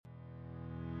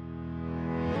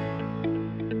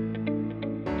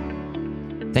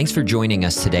Thanks for joining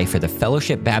us today for the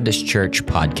Fellowship Baptist Church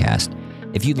podcast.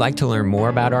 If you'd like to learn more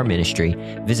about our ministry,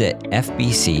 visit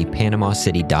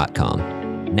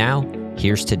fbcpanamacity.com. Now,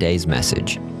 here's today's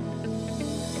message.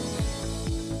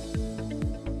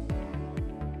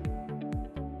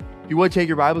 If you would take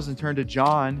your Bibles and turn to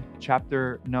John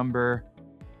chapter number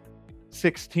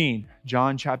 16.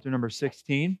 John chapter number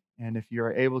 16. And if you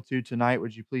are able to tonight,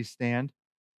 would you please stand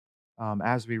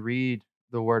as we read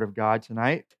the Word of God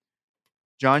tonight?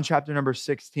 John chapter number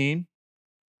 16.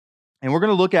 And we're going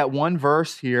to look at one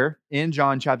verse here in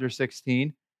John chapter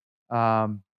 16.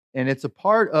 And it's a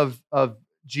part of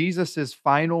Jesus'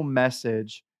 final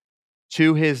message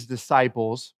to his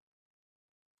disciples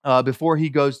before he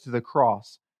goes to the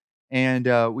cross.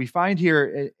 And we find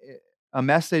here a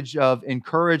message of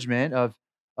encouragement,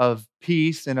 of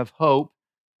peace, and of hope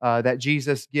that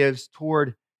Jesus gives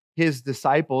toward his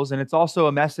disciples. And it's also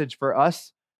a message for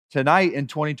us tonight in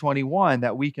 2021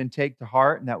 that we can take to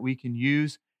heart and that we can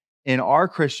use in our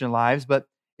Christian lives. But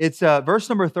it's verse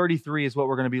number 33 is what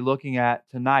we're going to be looking at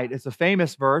tonight. It's a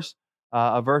famous verse,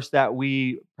 a verse that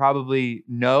we probably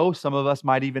know. Some of us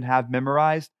might even have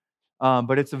memorized,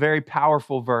 but it's a very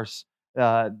powerful verse.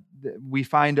 We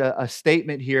find a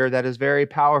statement here that is very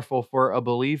powerful for a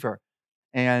believer.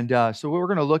 And so we're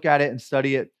going to look at it and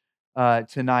study it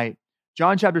tonight.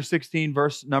 John chapter 16,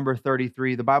 verse number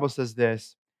 33, the Bible says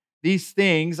this: "These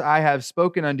things I have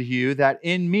spoken unto you, that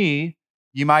in me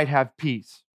ye might have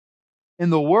peace.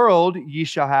 In the world ye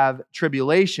shall have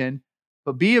tribulation,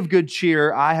 but be of good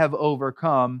cheer, I have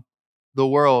overcome the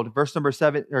world." Verse number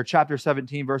 7, or chapter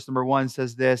 17, verse number 1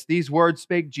 says this: "These words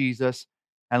spake Jesus,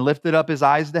 and lifted up his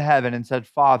eyes to heaven, and said,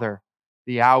 Father,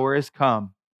 the hour is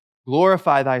come.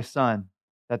 Glorify thy Son,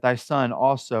 that thy Son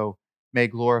also may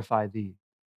glorify thee."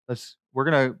 We're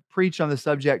going to preach on the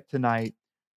subject tonight.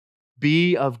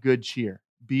 Be of good cheer.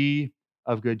 Be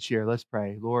of good cheer. Let's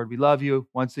pray. Lord, we love you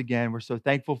once again. We're so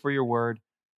thankful for your word.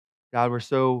 God, we're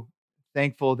so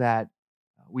thankful that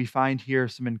we find here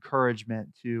some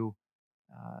encouragement to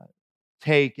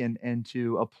take and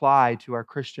to apply to our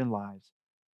Christian lives.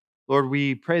 Lord,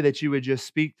 we pray that you would just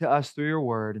speak to us through your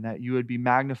word, and that you would be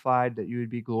magnified, that you would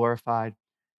be glorified,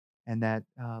 and that,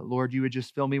 Lord, you would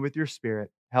just fill me with your Spirit.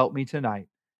 Help me tonight.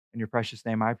 In your precious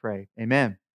name I pray.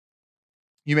 Amen.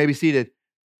 You may be seated.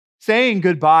 Saying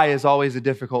goodbye is always a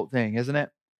difficult thing, isn't it?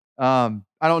 I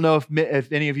don't know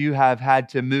if any of you have had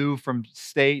to move from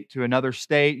state to another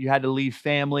state. You had to leave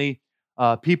family,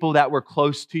 people that were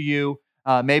close to you.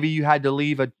 Maybe you had to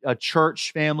leave a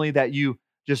church family that you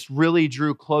just really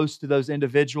drew close to those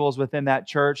individuals within that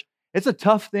church. It's a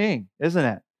tough thing, isn't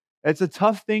it? It's a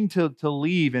tough thing to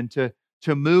leave and to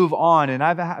move on. And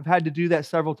I've had to do that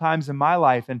several times in my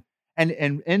life. And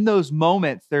in those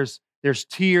moments, there's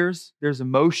tears, there's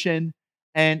emotion,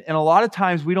 and a lot of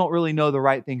times we don't really know the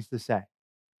right things to say.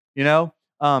 You know,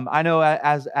 I know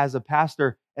as a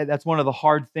pastor, that's one of the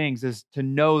hard things, is to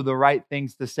know the right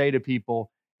things to say to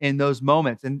people in those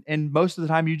moments. And most of the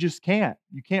time you just can't.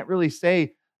 You can't really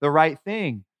say the right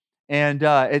thing. And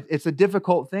it's a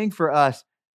difficult thing for us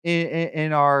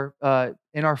in our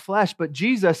flesh. But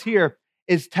Jesus here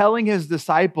is telling his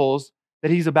disciples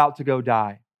that he's about to go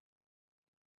die.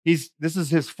 This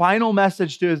is his final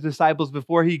message to his disciples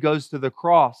before he goes to the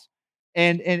cross.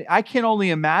 And I can only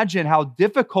imagine how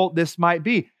difficult this might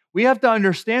be. We have to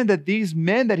understand that these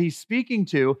men that he's speaking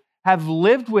to have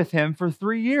lived with him for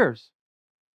 3 years.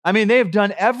 I mean, they have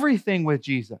done everything with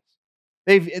Jesus.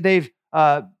 They've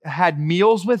had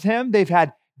meals with him. They've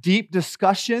had deep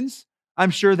discussions. I'm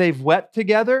sure they've wept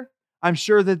together. I'm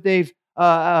sure that they've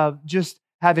just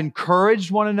have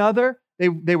encouraged one another.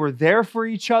 They were there for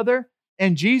each other.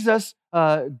 And Jesus,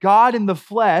 God in the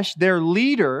flesh, their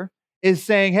leader, is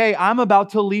saying, "Hey, I'm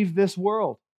about to leave this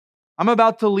world. I'm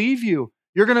about to leave you.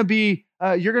 You're going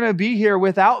to be here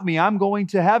without me. I'm going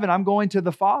to heaven. I'm going to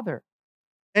the Father."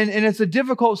 And it's a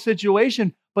difficult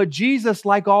situation, but Jesus,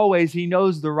 like always, he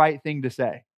knows the right thing to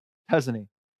say, doesn't he?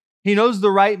 He knows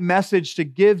the right message to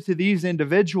give to these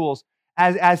individuals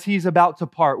as he's about to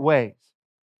part ways.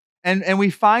 And we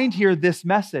find here this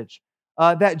message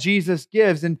that Jesus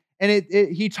gives, and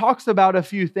he talks about a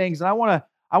few things, and I want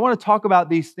to talk about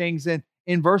these things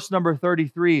in verse number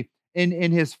 33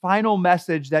 in his final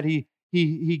message that he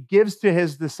gives to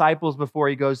his disciples before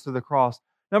he goes to the cross.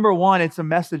 Number one, it's a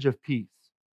message of peace.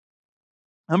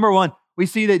 Number one, we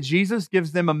see that Jesus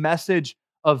gives them a message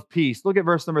of peace. Look at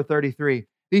verse number 33.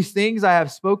 "These things I have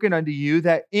spoken unto you,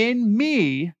 that in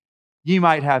me ye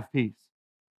might have peace."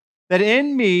 That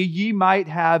in me ye might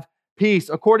have peace.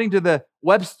 According to the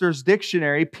Webster's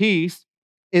dictionary, peace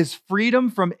is freedom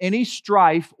from any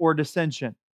strife or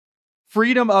dissension.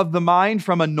 freedom of the mind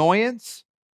from annoyance.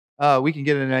 We can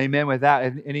get an amen with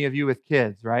that. Any of you with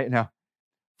kids, right? Now,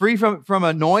 free from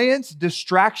annoyance,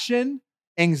 distraction,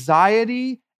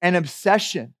 anxiety, and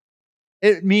obsession.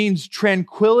 It means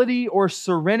tranquility or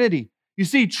serenity. You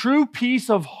see, true peace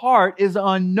of heart is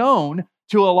unknown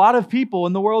to a lot of people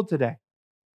in the world today.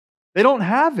 They don't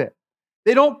have it.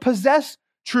 They don't possess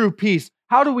true peace.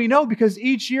 How do we know? Because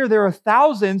each year there are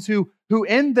thousands who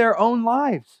end their own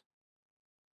lives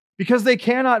because they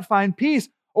cannot find peace.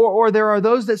 Or there are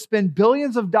those that spend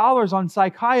billions of dollars on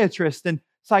psychiatrists and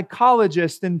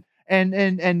psychologists and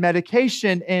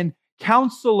medication and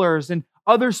counselors, and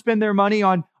others spend their money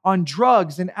on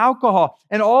drugs and alcohol.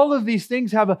 And all of these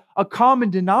things have a common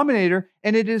denominator,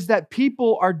 and it is that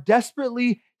people are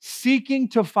desperately seeking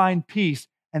to find peace,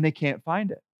 and they can't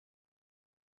find it.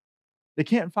 They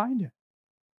can't find it.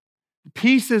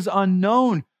 Peace is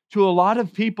unknown to a lot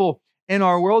of people in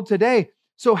our world today.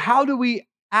 So how do we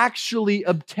actually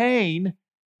obtain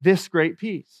this great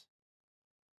peace?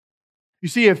 You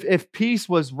see, if peace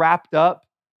was wrapped up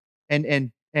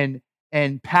and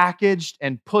packaged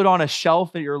and put on a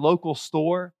shelf at your local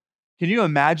store, can you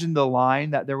imagine the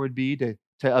line that there would be to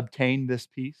obtain this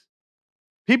peace?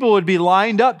 People would be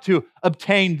lined up to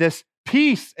obtain this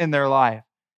peace in their life.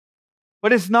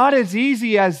 But it's not as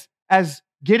easy as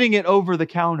getting it over the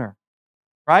counter,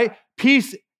 right?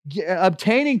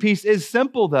 Obtaining peace is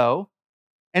simple though,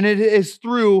 and it is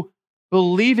through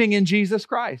believing in Jesus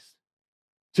Christ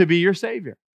to be your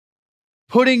Savior.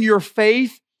 Putting your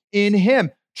faith in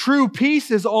Him. True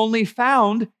peace is only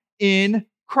found in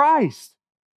Christ.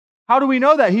 How do we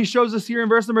know that? He shows us here in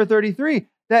verse number 33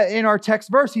 that in our text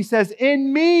verse, He says,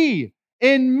 in me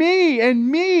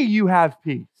you have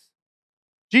peace.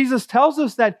 Jesus tells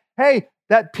us that, hey,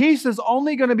 that peace is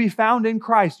only going to be found in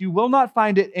Christ. You will not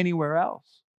find it anywhere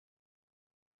else.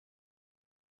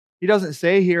 He doesn't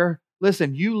say here,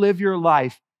 listen, you live your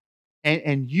life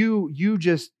and you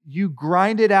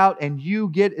grind it out and you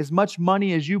get as much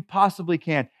money as you possibly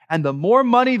can. And the more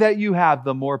money that you have,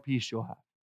 the more peace you'll have.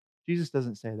 Jesus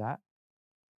doesn't say that.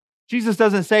 Jesus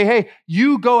doesn't say, hey,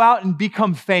 you go out and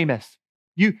become famous.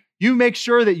 You make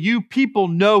sure that people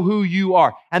know who you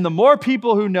are. And the more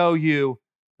people who know you,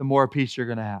 the more peace you're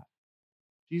going to have.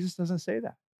 Jesus doesn't say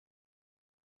that.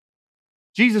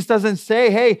 Jesus doesn't say,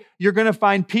 hey, you're going to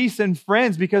find peace in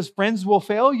friends because friends will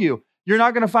fail you. You're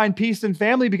not going to find peace in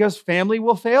family because family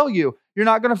will fail you. You're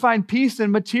not going to find peace in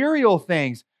material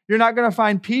things. You're not going to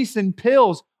find peace in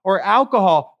pills or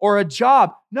alcohol or a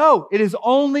job. No, it is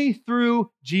only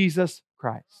through Jesus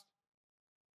Christ.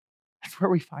 That's where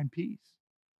we find peace.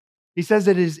 He says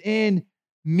it is in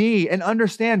me. And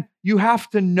understand, you have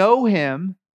to know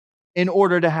Him in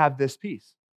order to have this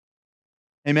peace.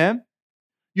 Amen?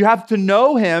 You have to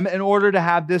know Him in order to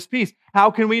have this peace.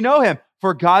 How can we know Him?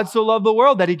 For God so loved the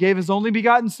world that He gave His only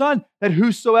begotten Son, that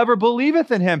whosoever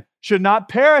believeth in Him should not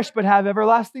perish but have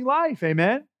everlasting life.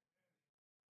 Amen?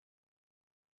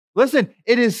 Listen,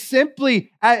 it is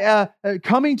simply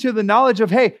coming to the knowledge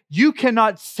of, hey, you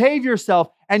cannot save yourself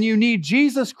and you need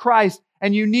Jesus Christ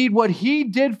and you need what He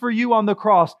did for you on the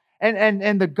cross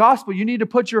and the gospel. You need to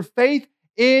put your faith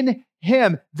in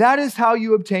Him. That is how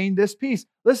you obtain this peace.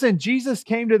 Listen, Jesus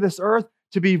came to this earth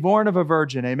to be born of a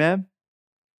virgin. Amen?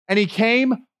 And He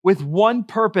came with one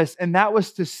purpose, and that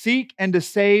was to seek and to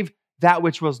save that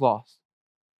which was lost.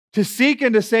 To seek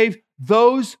and to save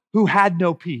those who had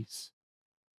no peace.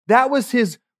 That was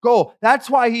His goal. That's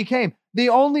why He came. The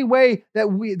only way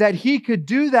that He could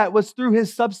do that was through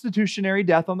His substitutionary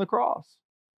death on the cross.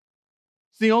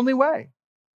 It's the only way.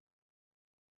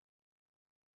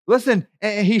 Listen,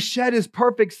 He shed His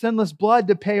perfect sinless blood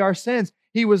to pay our sins.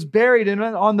 He was buried, and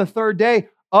on the third day,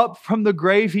 up from the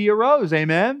grave He arose.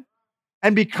 Amen?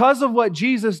 And because of what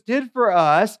Jesus did for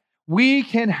us, we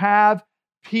can have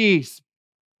peace.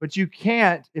 But you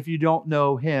can't if you don't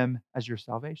know Him as your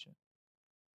salvation.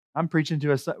 I'm preaching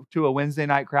to a Wednesday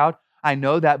night crowd. I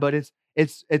know that, but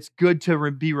it's good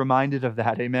to be reminded of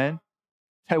that. Amen?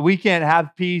 That we can't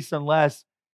have peace unless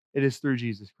it is through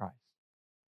Jesus Christ.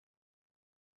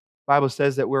 The Bible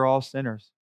says that we're all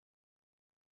sinners.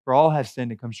 For all have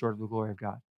sinned and come short of the glory of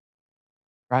God.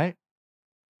 Right?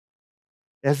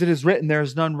 As it is written, there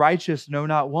is none righteous, no,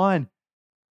 not one.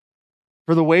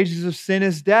 For the wages of sin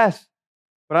is death.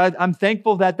 But I'm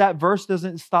thankful that verse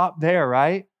doesn't stop there,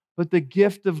 right? But the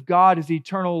gift of God is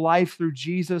eternal life through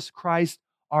Jesus Christ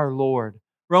our Lord.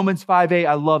 Romans 5:8,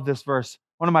 I love this verse.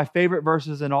 One of my favorite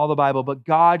verses in all the Bible. But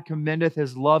God commendeth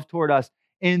His love toward us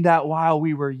in that while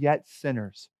we were yet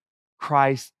sinners,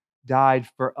 Christ died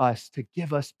for us to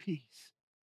give us peace.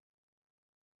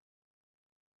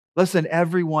 Listen,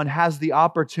 everyone has the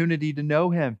opportunity to know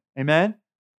him. Amen?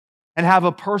 And have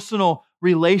a personal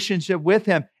relationship with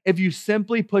him if you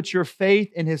simply put your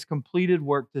faith in his completed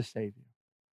work to save you.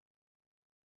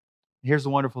 Here's the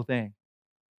wonderful thing.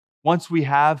 Once we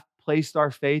have placed our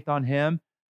faith on him,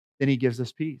 then he gives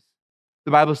us peace.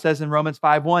 The Bible says in Romans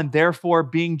 5:1, therefore,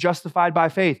 being justified by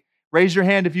faith. Raise your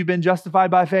hand if you've been justified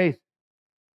by faith.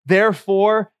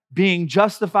 Therefore, being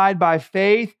justified by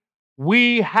faith,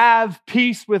 we have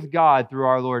peace with God through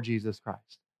our Lord Jesus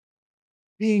Christ.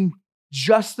 Being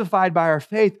justified by our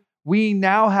faith, we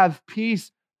now have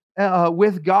peace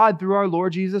with God through our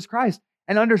Lord Jesus Christ.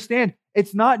 And understand,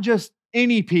 it's not just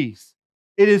any peace.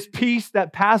 It is peace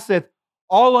that passeth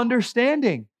all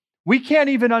understanding. We can't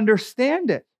even understand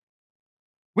it.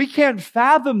 We can't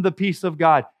fathom the peace of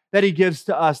God that he gives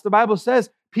to us. The Bible says,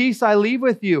 peace I leave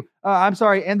with you. And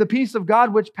the peace of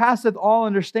God which passeth all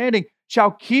understanding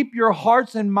shall keep your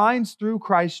hearts and minds through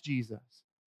Christ Jesus.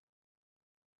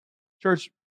 Church,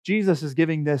 Jesus is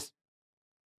giving this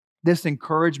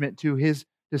encouragement to his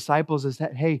disciples is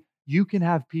that, hey, you can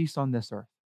have peace on this earth,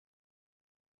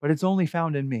 but it's only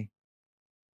found in me.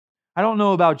 I don't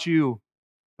know about you,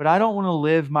 but I don't want to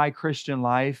live my Christian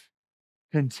life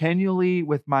continually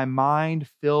with my mind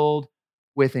filled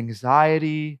with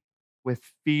anxiety, with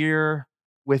fear,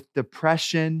 with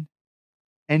depression.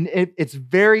 And it's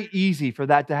very easy for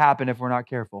that to happen if we're not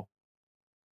careful.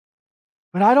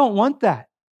 But I don't want that.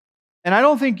 And I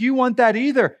don't think you want that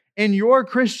either in your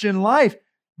Christian life.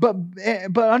 But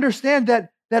understand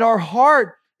that our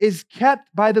heart is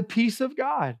kept by the peace of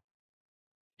God.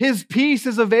 His peace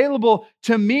is available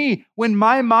to me when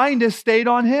my mind is stayed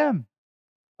on him.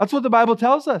 That's what the Bible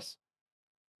tells us.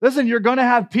 Listen, you're going to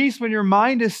have peace when your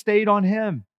mind is stayed on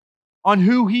him, on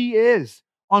who he is,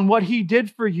 on what he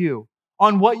did for you,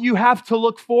 on what you have to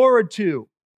look forward to.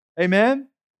 Amen?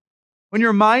 When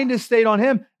your mind is stayed on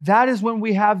him, that is when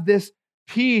we have this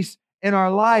peace in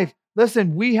our life.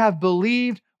 Listen, we have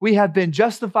believed, we have been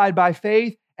justified by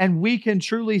faith, and we can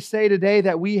truly say today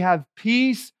that we have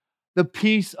peace, the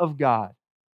peace of God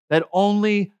that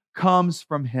only comes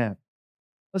from him.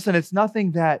 Listen, it's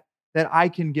nothing that I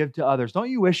can give to others. Don't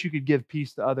you wish you could give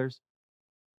peace to others?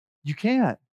 You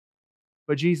can't,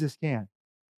 but Jesus can.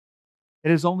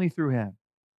 It is only through him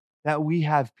that we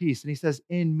have peace. And he says,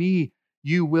 in me,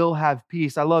 you will have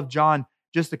peace. I love John,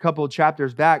 just a couple of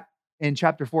chapters back in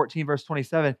chapter 14, verse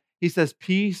 27. He says,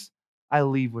 peace I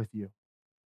leave with you.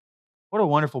 What a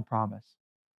wonderful promise.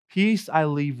 Peace I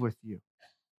leave with you.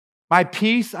 My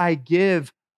peace I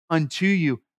give unto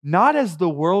you, not as the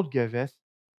world giveth,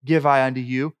 give I unto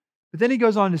you. But then he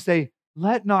goes on to say,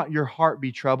 let not your heart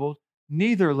be troubled,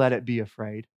 neither let it be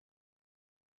afraid.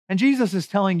 And Jesus is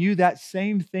telling you that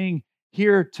same thing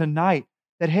here tonight,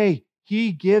 that, hey,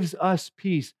 he gives us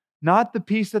peace, not the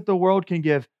peace that the world can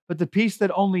give, but the peace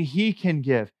that only he can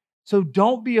give. So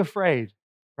don't be afraid,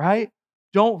 right?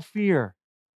 Don't fear.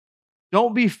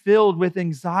 Don't be filled with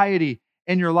anxiety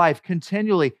in your life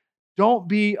continually. Don't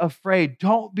be afraid.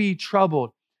 Don't be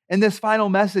troubled. In this final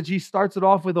message, he starts it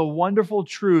off with a wonderful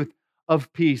truth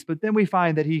of peace, but then we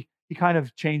find that he kind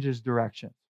of changes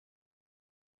direction.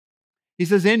 He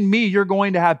says, in me, you're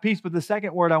going to have peace. But the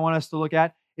second word I want us to look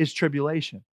at is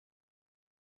tribulation.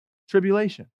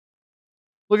 Tribulation.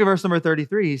 Look at verse number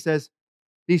 33. He says,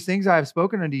 these things I have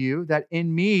spoken unto you, that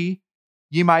in me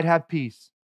ye might have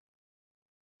peace.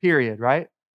 Period, right?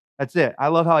 That's it. I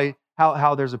love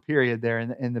how there's a period there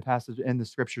in the passage, in the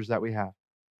scriptures that we have.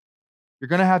 You're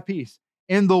going to have peace.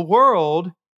 In the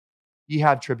world, ye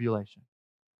have tribulation.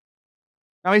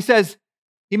 Now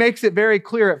he makes it very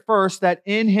clear at first that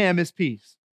in him is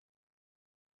peace.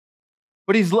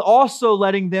 But he's also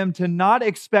letting them to not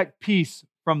expect peace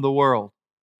from the world.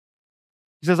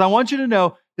 He says, I want you to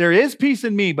know there is peace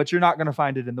in me, but you're not going to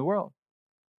find it in the world.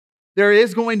 There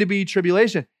is going to be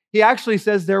tribulation. He actually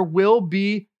says there will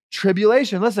be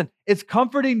tribulation. Listen, it's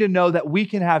comforting to know that we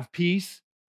can have peace,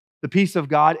 the peace of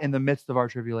God, in the midst of our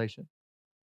tribulation.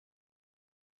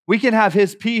 We can have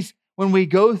his peace when we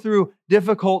go through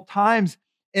difficult times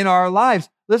in our lives.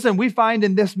 Listen, we find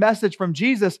in this message from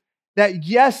Jesus that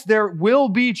yes, there will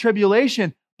be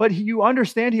tribulation, but you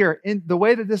understand here in the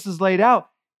way that this is laid out,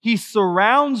 he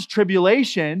surrounds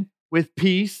tribulation with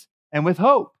peace and with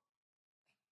hope.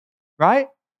 Right?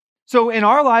 So in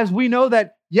our lives, we know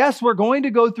that yes, we're going to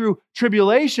go through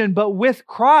tribulation, but with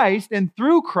Christ and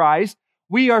through Christ,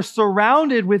 we are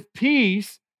surrounded with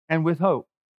peace and with hope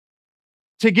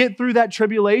to get through that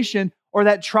tribulation or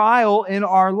that trial in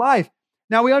our life.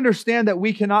 Now, we understand that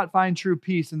we cannot find true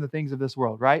peace in the things of this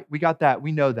world, right? We got that.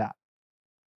 We know that.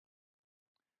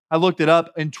 I looked it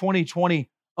up. In 2020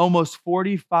 almost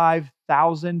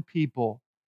 45,000 people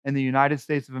in the United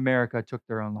States of America took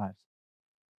their own lives.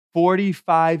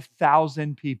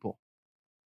 45,000 people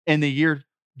in the year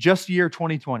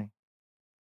 2020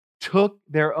 took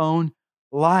their own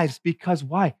lives because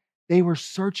why? They were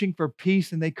searching for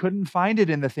peace and they couldn't find it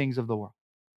in the things of the world.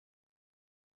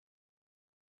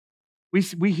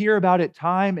 We hear about it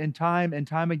time and time and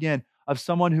time again of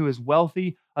someone who is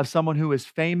wealthy, of someone who is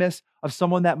famous, of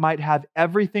someone that might have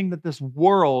everything that this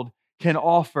world can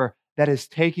offer that is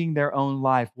taking their own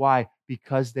life. Why?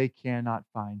 Because they cannot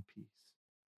find peace.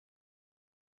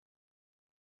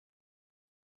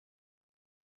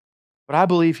 But I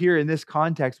believe here in this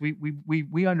context,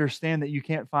 we understand that you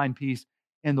can't find peace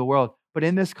in the world. But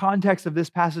in this context of this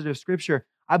passage of Scripture,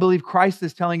 I believe Christ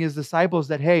is telling his disciples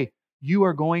that, hey, you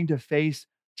are going to face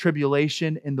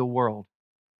tribulation in the world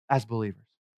as believers.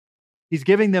 He's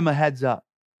giving them a heads up.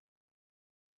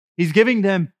 He's giving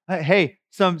them, hey,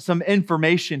 some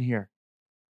information here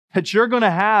that you're going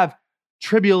to have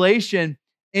tribulation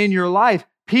in your life.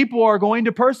 People are going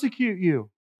to persecute you.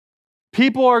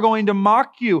 People are going to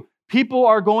mock you. People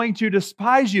are going to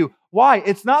despise you. Why?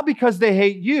 It's not because they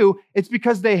hate you. It's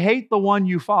because they hate the one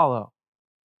you follow.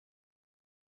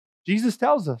 Jesus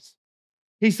tells us.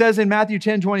 He says in Matthew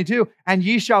 10:22, and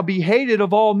ye shall be hated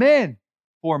of all men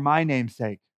for my name's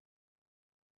sake.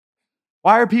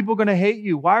 Why are people going to hate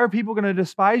you? Why are people going to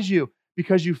despise you?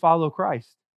 Because you follow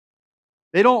Christ.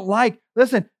 They don't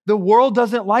listen, the world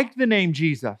doesn't like the name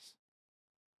Jesus.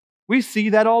 We see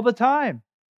that all the time,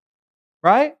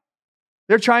 right?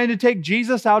 They're trying to take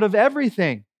Jesus out of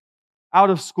everything, out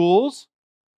of schools,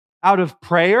 out of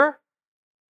prayer.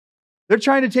 They're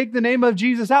trying to take the name of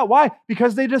Jesus out. Why?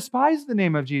 Because they despise the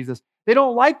name of Jesus. They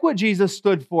don't like what Jesus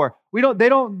stood for. They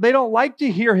don't like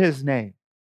to hear his name.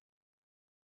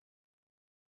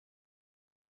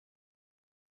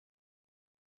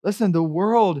 Listen, the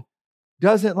world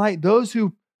doesn't like those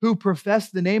who profess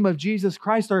the name of Jesus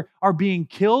Christ are being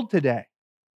killed today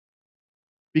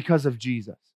because of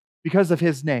Jesus, because of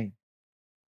his name.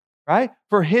 Right?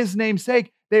 For his name's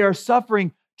sake, they are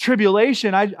suffering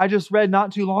tribulation. I just read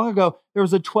not too long ago, there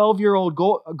was a 12-year-old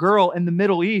girl in the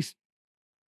Middle East,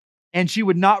 and she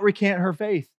would not recant her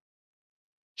faith.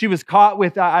 She was caught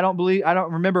with, I don't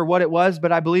remember what it was,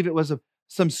 but I believe it was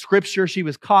some scripture she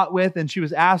was caught with, and she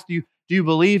was asked, do you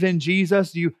believe in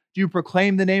Jesus? Do you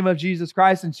proclaim the name of Jesus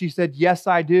Christ? And she said, yes,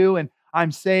 I do, and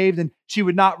I'm saved. And she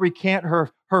would not recant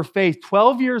her faith.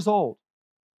 12 years old.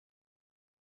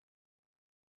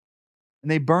 And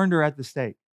they burned her at the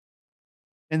stake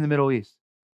in the Middle East.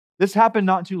 This happened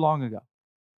not too long ago.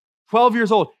 12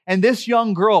 years old. And this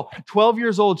young girl, 12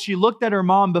 years old, she looked at her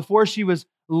mom before she was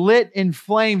lit in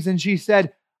flames, and she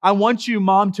said, I want you,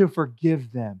 Mom, to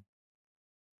forgive them.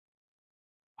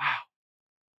 Wow.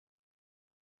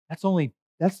 That's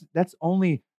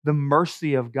only the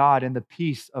mercy of God and the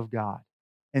peace of God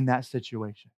in that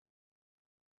situation.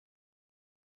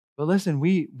 But listen,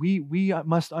 we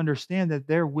must understand that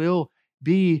there will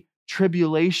be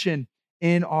tribulation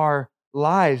in our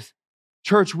lives.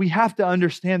 Church, we have to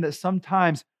understand that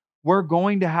sometimes we're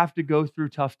going to have to go through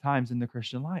tough times in the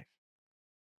Christian life.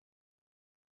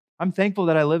 I'm thankful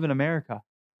that I live in America.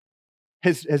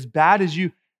 As bad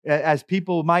as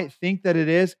people might think that it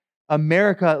is,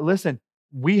 America, listen,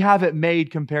 we have it made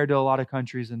compared to a lot of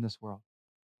countries in this world.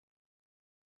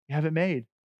 We have it made.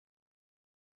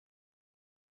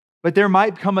 But there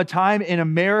might come a time in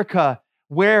America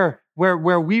where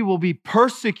we will be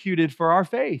persecuted for our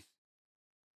faith.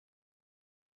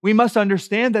 We must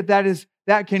understand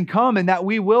that can come and that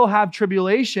we will have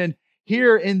tribulation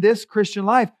here in this Christian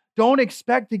life. Don't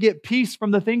expect to get peace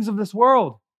from the things of this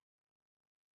world.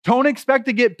 Don't expect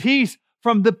to get peace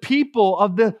from the people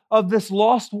of this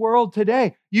lost world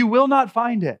today. You will not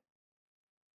find it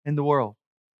in the world.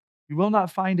 You will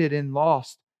not find it in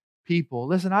lost people.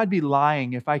 Listen, I'd be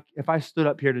lying if I stood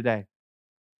up here today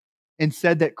and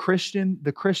said that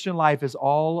the Christian life is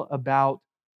all about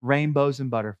rainbows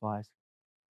and butterflies.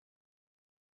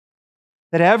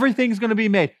 That everything's going to be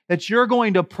made, that you're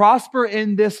going to prosper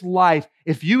in this life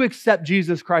if you accept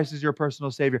Jesus Christ as your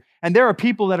personal Savior. And there are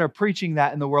people that are preaching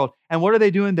that in the world. And what are they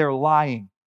doing? They're lying.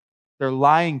 They're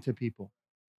lying to people.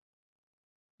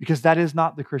 Because that is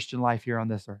not the Christian life here on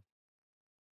this earth.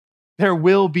 There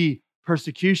will be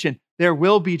persecution. There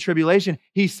will be tribulation.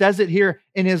 He says it here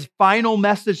in his final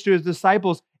message to his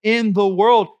disciples. In the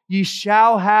world, ye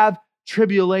shall have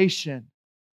tribulation.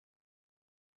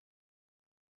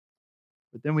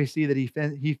 But then we see that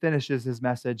he finishes his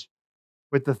message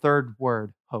with the third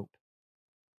word, hope.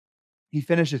 He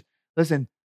finishes, listen,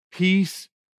 peace,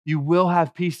 you will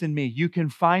have peace in me. You can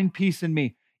find peace in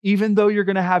me. even though you're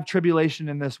going to have tribulation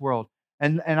in this world,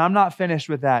 and I'm not finished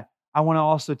with that, I want to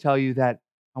also tell you that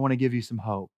I want to give you some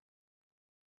hope.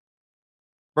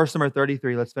 Verse number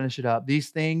 33, let's finish it up. These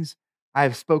things I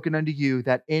have spoken unto you,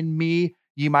 that in me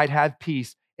ye might have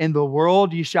peace. In the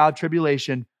world ye shall have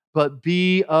tribulation, but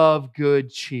be of good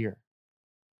cheer.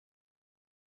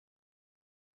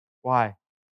 Why?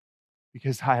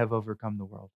 Because I have overcome the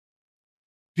world.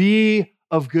 Be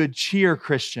of good cheer,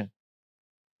 Christian.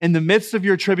 In the midst of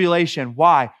your tribulation.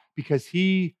 Why? Because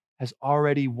he has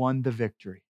already won the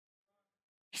victory.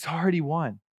 He's already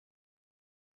won.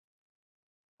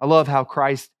 I love how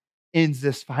Christ ends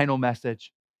this final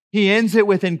message. He ends it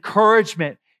with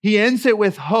encouragement. He ends it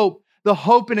with hope. The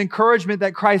hope and encouragement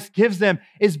that Christ gives them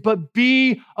is, but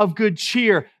be of good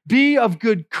cheer. Be of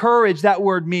good courage, that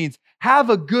word means. Have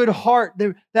a good heart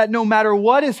that no matter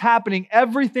what is happening,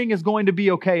 everything is going to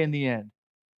be okay in the end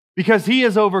because he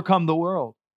has overcome the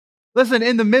world. Listen,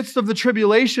 in the midst of the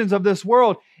tribulations of this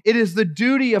world, it is the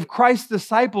duty of Christ's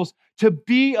disciples to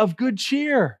be of good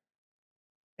cheer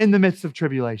in the midst of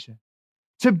tribulation.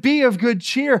 To be of good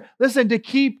cheer. Listen, to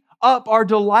keep up our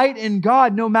delight in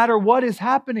God no matter what is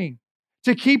happening.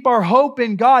 To keep our hope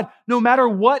in God no matter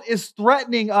what is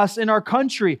threatening us in our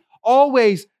country.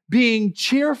 Always being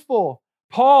cheerful.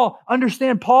 Paul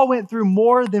went through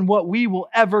more than what we will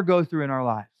ever go through in our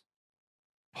lives.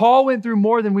 Paul went through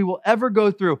more than we will ever go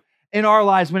through in our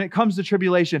lives when it comes to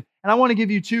tribulation. And I want to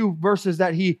give you two verses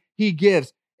that he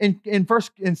gives. In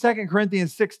 2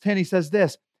 Corinthians 6:10, he says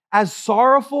this, as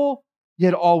sorrowful,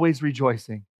 yet always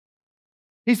rejoicing.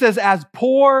 He says, as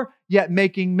poor, yet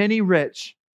making many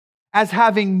rich. As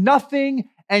having nothing,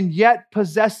 and yet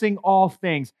possessing all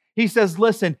things. He says,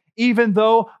 listen, even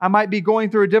though I might be going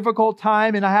through a difficult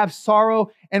time and I have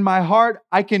sorrow in my heart,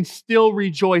 I can still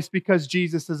rejoice because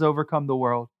Jesus has overcome the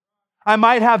world. I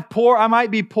might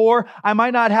be poor, I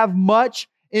might not have much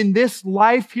in this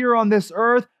life here on this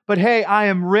earth, but hey, I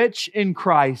am rich in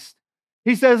Christ.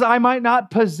 He says, I might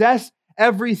not possess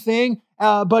everything,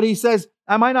 but he says,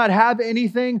 I might not have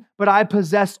anything, but I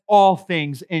possess all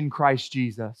things in Christ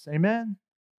Jesus. Amen?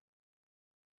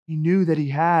 He knew that he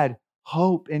had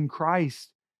hope in Christ,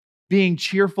 being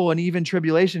cheerful in even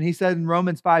tribulation. He said in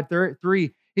Romans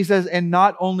 5:3, he says, and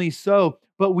not only so,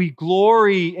 but we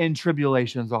glory in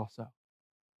tribulations also.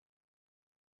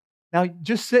 Now,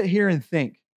 just sit here and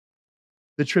think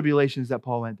the tribulations that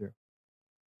Paul went through.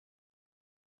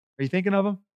 Are you thinking of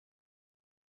them?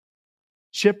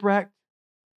 Shipwrecked,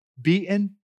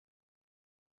 beaten,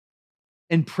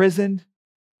 imprisoned.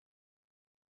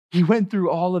 He went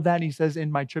through all of that and he says,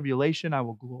 in my tribulation, I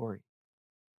will glory.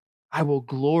 I will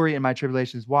glory in my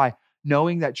tribulations. Why?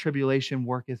 Knowing that tribulation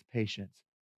worketh patience.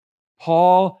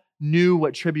 Paul knew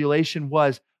what tribulation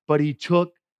was, but he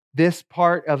took this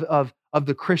part of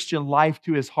the Christian life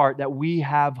to his heart, that we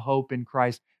have hope in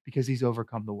Christ because he's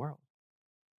overcome the world.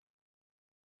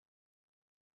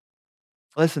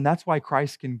 Listen, that's why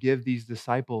Christ can give these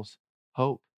disciples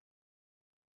hope,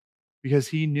 because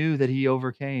he knew that he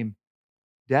overcame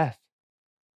death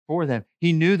for them.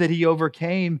 He knew that he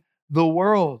overcame the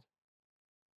world.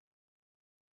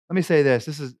 Let me say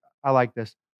this. I like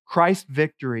this. Christ's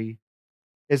victory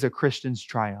is a Christian's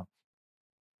triumph.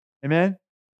 Amen?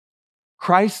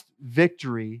 Christ's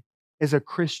victory is a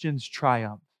Christian's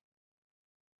triumph.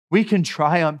 We can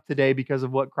triumph today because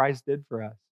of what Christ did for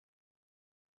us.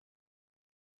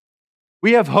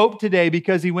 We have hope today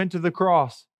because he went to the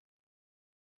cross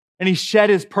and he shed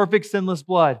his perfect sinless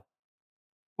blood.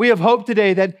 We have hope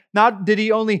today that not did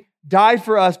he only die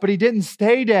for us, but he didn't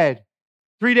stay dead.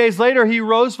 3 days later, he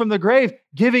rose from the grave,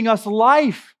 giving us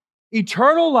life,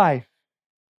 eternal life.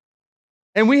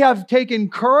 And we have taken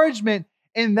encouragement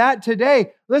in that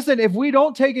today. Listen, if we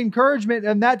don't take encouragement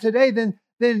in that today, then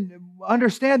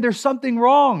understand there's something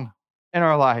wrong in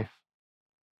our life.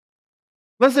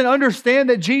 Listen, understand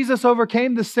that Jesus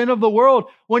overcame the sin of the world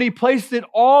when he placed it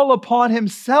all upon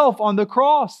himself on the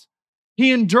cross.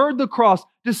 He endured the cross,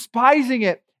 despising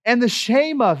it and the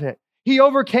shame of it. He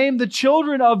overcame the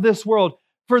children of this world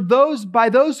by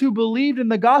those who believed in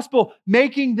the gospel,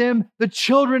 making them the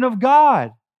children of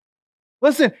God.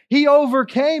 Listen, he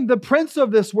overcame the prince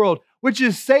of this world, which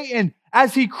is Satan,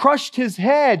 as he crushed his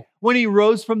head when he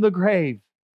rose from the grave.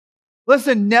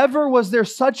 Listen, never was there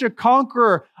such a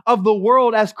conqueror of the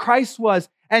world as Christ was,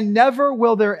 and never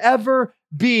will there ever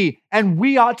be. And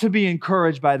we ought to be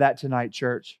encouraged by that tonight,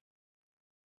 church.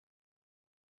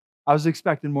 I was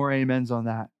expecting more amens on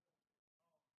that.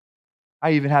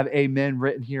 I even have amen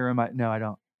written here no, I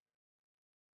don't.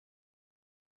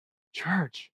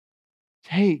 Church,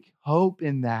 take hope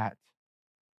in that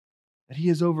he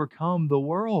has overcome the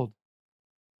world.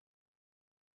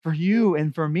 for you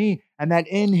and for me, and that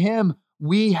in him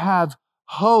we have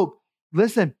hope.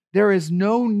 Listen, there is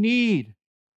no need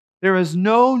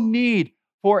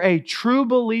for a true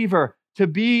believer to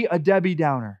be a Debbie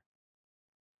Downer.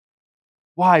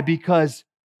 Why? Because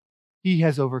he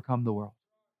has overcome the world.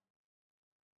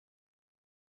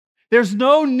 There's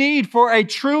no need for a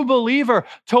true believer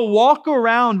to walk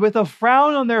around with a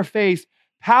frown on their face,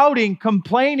 pouting,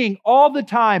 complaining all the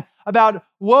time about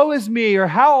woe is me or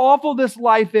how awful this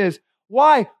life is.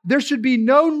 Why? There should be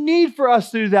no need for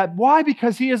us to do that. Why?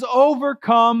 Because he has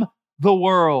overcome the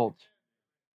world.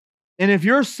 And if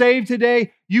you're saved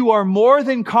today, you are more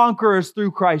than conquerors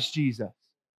through Christ Jesus.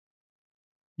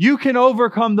 You can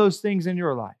overcome those things in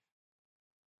your life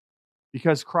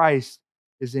because Christ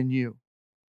is in you.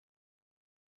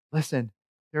 Listen,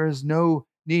 there is no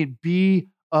need. Be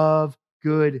of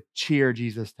good cheer,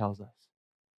 Jesus tells us.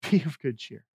 Be of good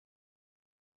cheer.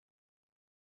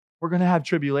 We're going to have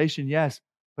tribulation, yes,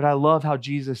 but I love how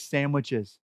Jesus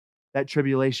sandwiches that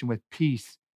tribulation with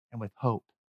peace and with hope.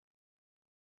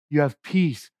 You have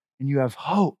peace and you have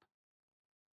hope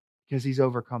because he's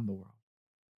overcome the world.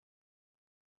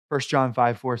 1 John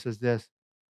 5:4 says this,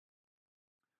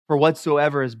 for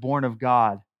whatsoever is born of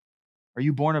God. Are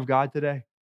you born of God today?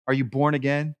 Are you born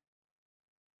again?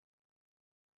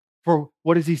 For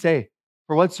what does he say?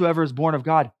 For whatsoever is born of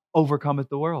God overcometh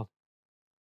the world.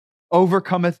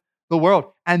 Overcometh the world.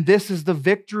 And this is the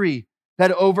victory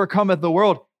that overcometh the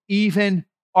world, even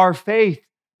our faith.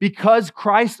 Because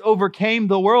Christ overcame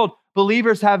the world,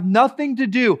 believers have nothing to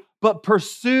do but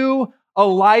pursue a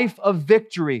life of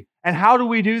victory. And how do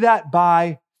we do that?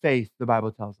 By faith, the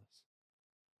Bible tells us.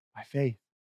 By faith.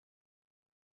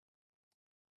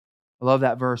 I love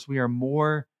that verse. We are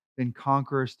more than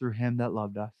conquerors through him that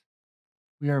loved us.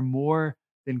 We are more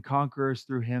than conquerors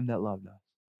through him that loved us.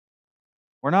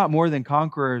 We're not more than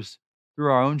conquerors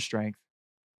through our own strength.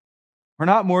 We're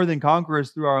not more than conquerors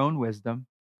through our own wisdom,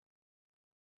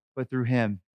 but through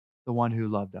him, the one who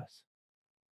loved us.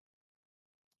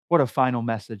 What a final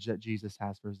message that Jesus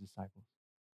has for his disciples.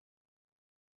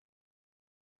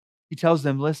 He tells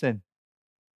them, listen,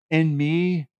 in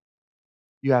me,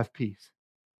 you have peace.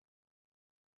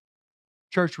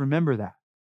 Church, remember that.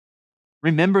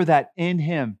 Remember that in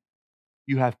him,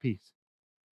 you have peace.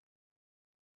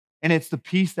 And it's the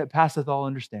peace that passeth all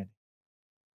understanding.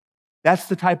 That's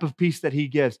the type of peace that he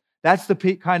gives. That's the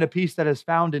kind of peace that is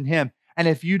found in him. And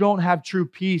if you don't have true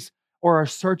peace or are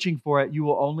searching for it, you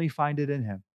will only find it in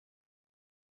him.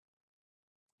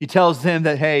 He tells them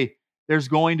that, hey, there's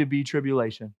going to be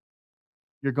tribulation.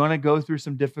 You're going to go through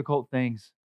some difficult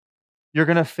things. You're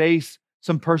going to face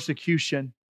some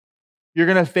persecution. You're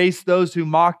going to face those who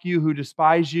mock you, who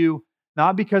despise you,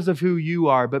 not because of who you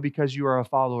are, but because you are a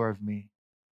follower of me.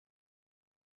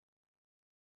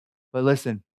 But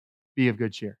listen, be of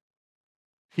good cheer.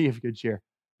 Be of good cheer,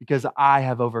 because I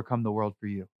have overcome the world for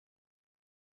you.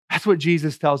 That's what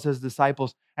Jesus tells his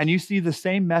disciples. And you see the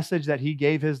same message that he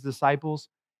gave his disciples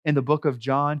in the book of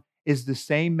John is the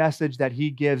same message that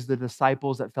he gives the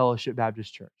disciples at Fellowship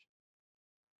Baptist Church.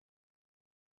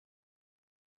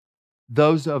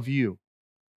 Those of you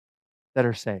that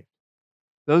are saved,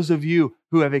 those of you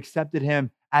who have accepted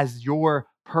him as your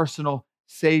personal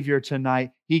Savior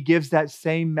tonight, he gives that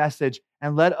same message.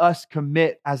 And let us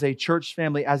commit as a church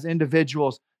family, as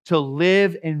individuals, to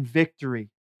live in victory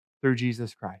through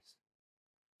Jesus Christ.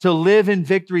 To live in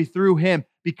victory through him.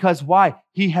 Because why?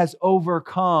 He has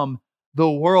overcome the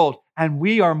world. And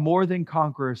we are more than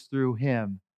conquerors through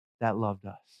him that loved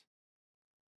us.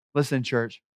 Listen,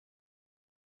 church.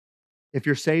 If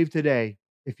you're saved today,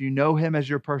 if you know him as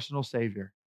your personal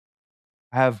Savior,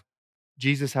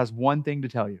 Jesus has one thing to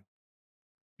tell you.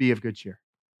 Be of good cheer.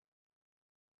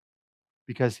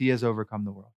 Because he has overcome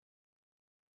the world.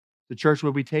 The church,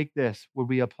 would we take this? Would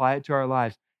we apply it to our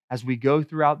lives as we go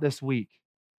throughout this week,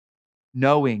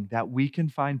 knowing that we can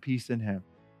find peace in him,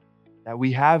 that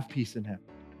we have peace in him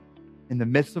in the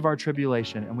midst of our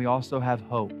tribulation, and we also have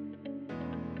hope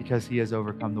because he has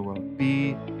overcome the world.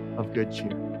 Be of good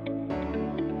cheer.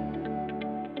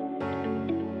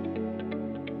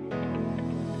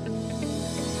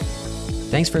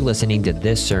 Thanks for listening to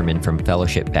this sermon from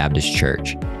Fellowship Baptist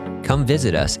Church. Come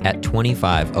visit us at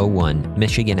 2501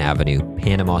 Michigan Avenue,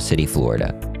 Panama City,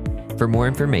 Florida. For more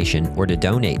information or to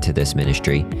donate to this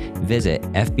ministry, visit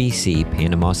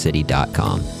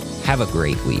fbcpanamacity.com. Have a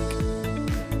great week.